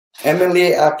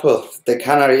Emily Apple, the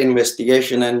Canary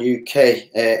investigation and UK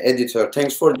editor.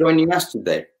 Thanks for joining us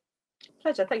today.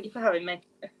 Pleasure. Thank you for having me.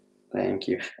 Thank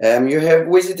you. You have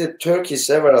visited Turkey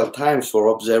several times for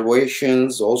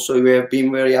observations. Also, you have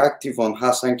been very active on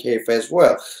Hasan Cave as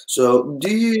well. So, do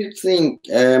you think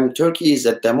Turkey is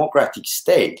a democratic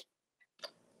state?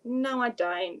 No, I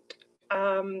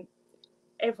don't.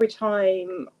 Every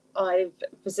time I've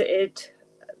visited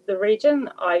the region,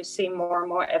 I've seen more and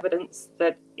more evidence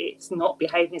that it's not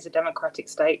behaving as a democratic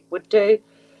state would do.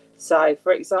 So,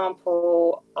 for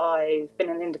example, I've been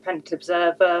an independent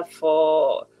observer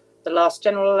for the last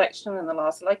general election and the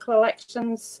last local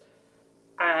elections,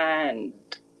 and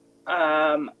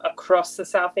across the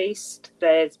southeast,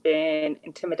 there's been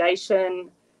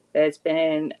intimidation, there's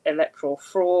been electoral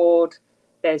fraud,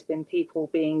 there's been people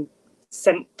being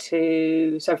sent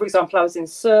to, so for example, I was in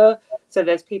Sur, so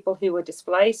there's people who were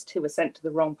displaced, who were sent to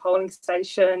the wrong polling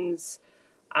stations,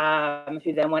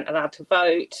 who then weren't allowed to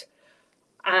vote.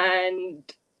 And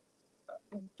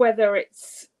whether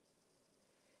it's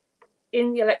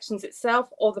in the elections itself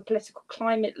or the political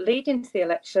climate leading to the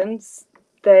elections,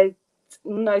 there's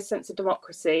no sense of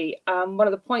democracy. One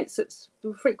of the points that's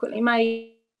frequently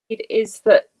made is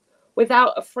that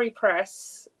without a free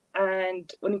press,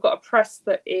 and when you've got a press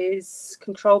that is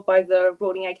controlled by the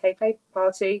ruling AKP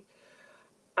party,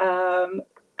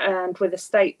 and with a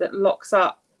state that locks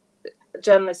up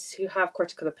journalists who have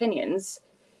critical opinions,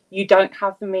 you don't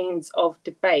have the means of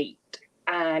debate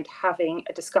and having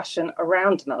a discussion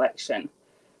around an election.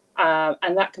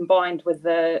 And that, combined with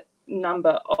the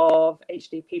number of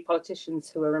HDP politicians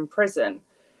who are in prison,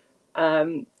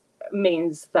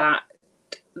 means that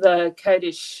the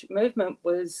Kurdish movement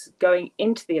was going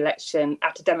into the election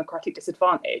at a democratic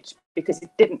disadvantage because it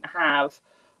didn't have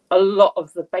a lot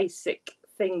of the basic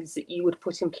things that you would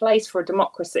put in place for a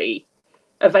democracy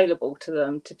available to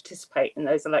them to participate in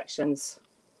those elections.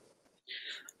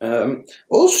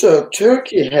 Also,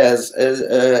 Turkey has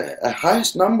a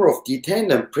highest number of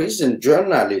detained and imprisoned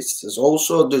journalists.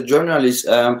 Also, the journalists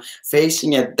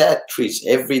facing a death threat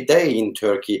every day in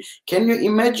Turkey. Can you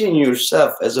imagine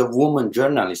yourself as a woman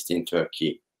journalist in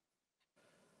Turkey?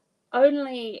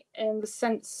 Only in the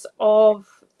sense of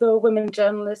the women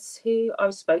journalists who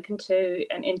I've spoken to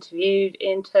and interviewed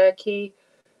in Turkey,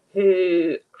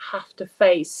 who have to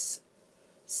face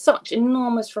such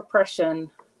enormous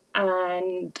repression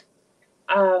and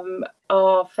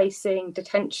are facing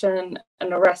detention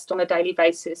and arrest on a daily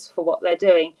basis for what they're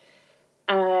doing.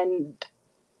 And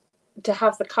to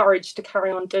have the courage to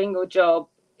carry on doing your job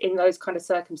in those kind of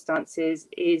circumstances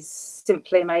is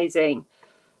simply amazing.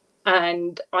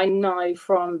 And I know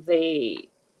from the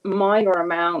minor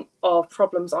amount of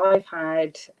problems I've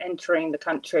had entering the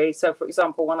country. So, for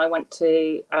example, when I went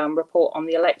to report on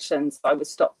the elections, I was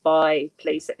stopped by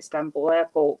police at Istanbul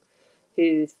airport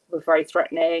who were very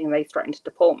threatening, and they threatened to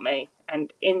deport me,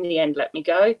 and in the end let me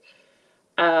go.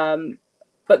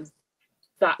 But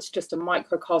that's just a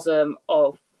microcosm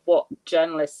of what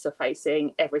journalists are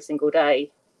facing every single day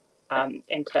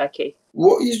in Turkey.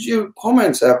 What is your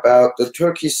comments about the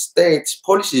Turkish state's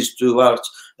policies towards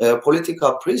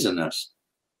political prisoners?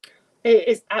 It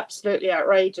is absolutely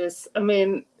outrageous. I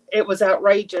mean, it was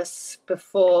outrageous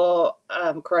before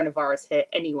coronavirus hit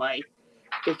anyway,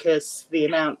 because the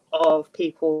amount of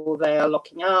people they are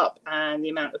locking up and the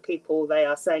amount of people they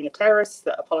are saying are terrorists,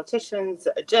 that are politicians,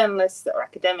 that are journalists, that are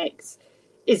academics,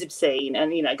 is obscene.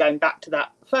 And, you know, going back to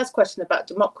that first question about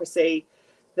democracy,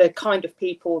 the kind of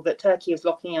people that Turkey is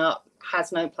locking up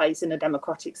has no place in a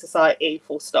democratic society,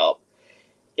 full stop.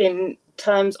 In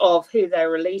terms of who they're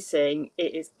releasing,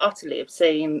 it is utterly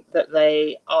obscene that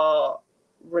they are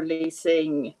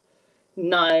releasing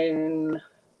known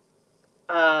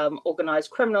organised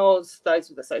criminals, those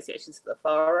with associations to the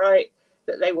far right,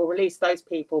 that they will release those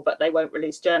people, but they won't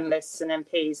release journalists and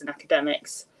MPs and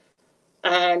academics.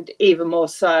 And even more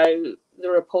so, the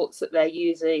reports that they're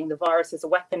using the virus as a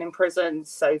weapon in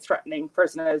prisons, so threatening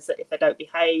prisoners that if they don't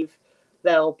behave,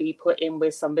 they'll be put in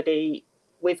with somebody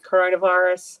with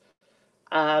coronavirus.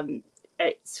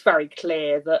 It's very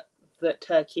clear that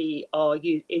Turkey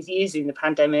is using the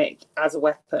pandemic as a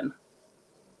weapon.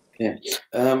 Yeah.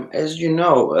 As you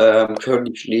know,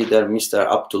 Kurdish leader Mr.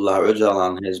 Abdullah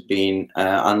Ocalan has been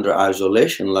under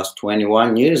isolation last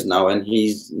 21 years now, and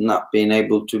he's not been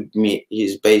able to meet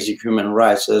his basic human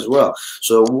rights as well.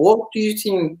 So what do you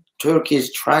think Turkey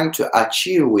is trying to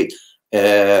achieve with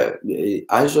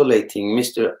isolating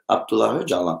Mr. Abdullah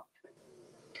Ocalan?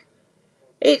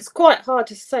 It's quite hard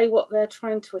to say what they're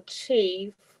trying to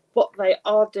achieve. What they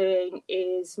are doing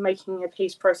is making a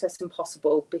peace process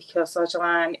impossible, because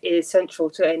Öcalan is central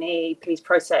to any peace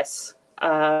process.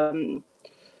 that's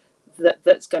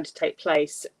going to take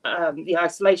place. The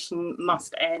isolation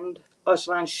must end.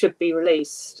 Ocalan should be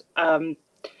released.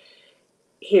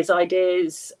 His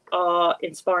ideas are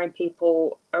inspiring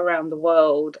people around the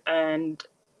world, and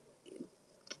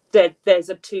there's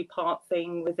a two-part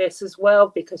thing with this as well,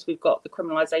 because we've got the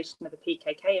criminalisation of the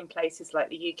PKK in places like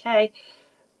the UK,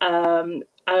 and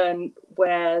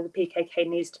where the PKK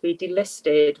needs to be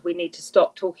delisted. We need to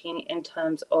stop talking in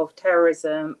terms of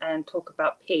terrorism and talk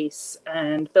about peace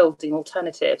and building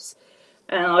alternatives.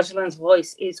 And Ocalan's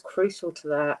voice is crucial to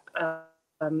that.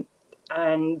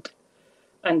 And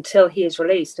until he is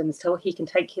released, and until he can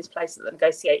take his place at the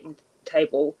negotiating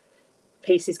table,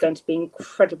 peace is going to be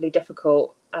incredibly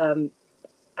difficult.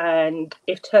 And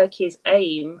if Turkey's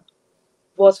aim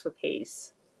was for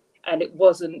peace, and it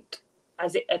wasn't,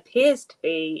 as it appears to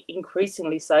be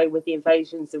increasingly so with the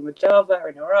invasions in Rojava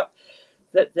and Iraq,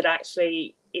 that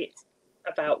actually it's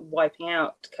about wiping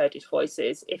out Kurdish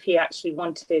voices. If he actually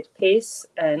wanted peace,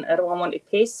 and Erdogan wanted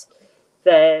peace,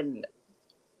 then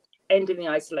ending the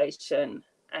isolation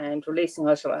and releasing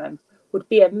Ocalan would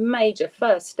be a major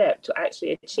first step to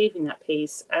actually achieving that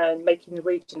peace and making the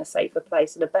region a safer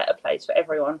place and a better place for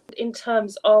everyone. In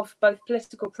terms of both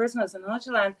political prisoners and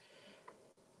Ocalan,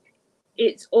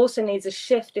 it also needs a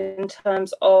shift in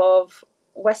terms of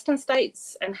Western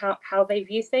states and how they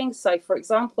view things. So, for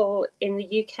example, in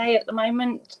the UK at the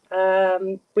moment,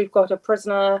 we've got a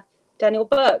prisoner, Daniel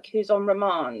Burke, who's on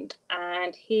remand,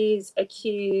 and he's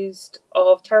accused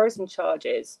of terrorism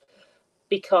charges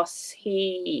because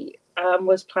he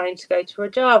was planning to go to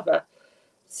Rojava.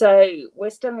 So we're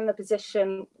still in a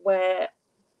position where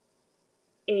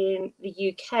in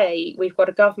the UK, we've got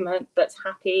a government that's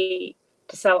happy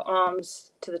to sell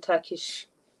arms to the Turkish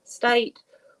state.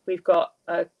 We've got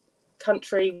a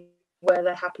country where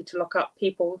they're happy to lock up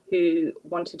people who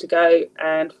wanted to go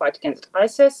and fight against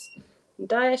ISIS and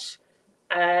Daesh.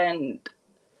 And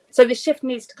so the shift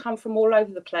needs to come from all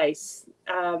over the place.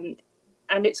 And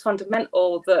it's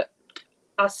fundamental that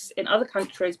us in other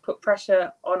countries put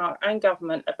pressure on our own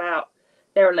government about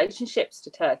their relationships to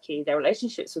Turkey, their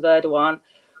relationships with Erdogan,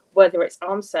 whether it's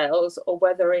arms sales or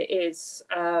whether it is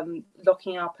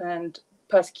locking up and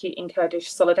persecuting Kurdish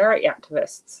solidarity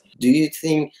activists. Do you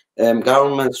think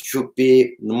governments should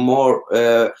be more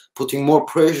putting more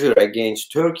pressure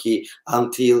against Turkey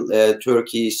until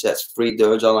Turkey sets free the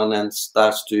Öcalan and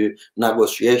starts to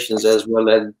negotiations, as well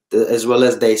as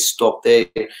they stop their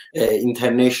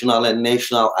international and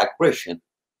national aggression?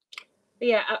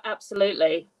 Yeah,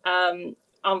 absolutely.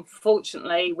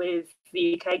 Unfortunately, with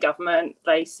the UK government,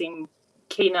 they seem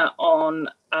keener on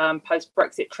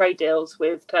post-Brexit trade deals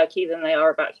with Turkey than they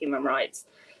are about human rights.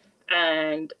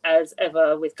 And as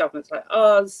ever with governments like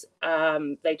ours,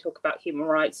 they talk about human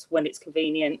rights when it's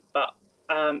convenient, but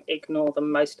ignore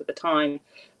them most of the time.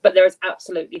 But there is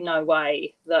absolutely no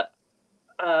way that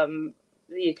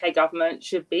the UK government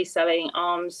should be selling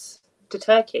arms to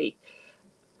Turkey.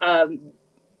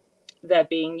 They're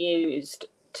being used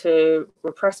to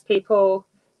repress people.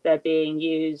 They're being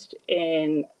used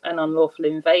in an unlawful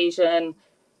invasion.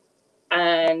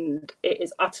 And it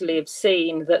is utterly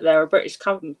obscene that there are British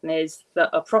companies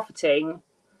that are profiting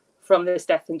from this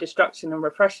death and destruction and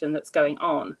repression that's going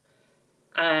on.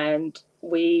 And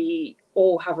we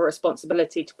all have a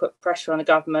responsibility to put pressure on the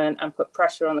government and put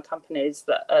pressure on the companies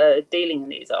that are dealing in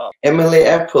these arms. Emily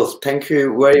Apple, thank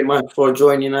you very much for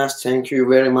joining us. Thank you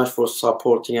very much for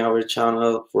supporting our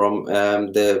channel from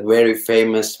the very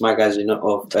famous magazine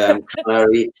of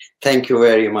Canary. Thank you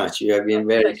very much. You have been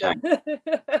very kind.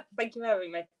 Thank you for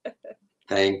having me.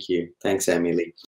 Thank you. Thanks, Emily.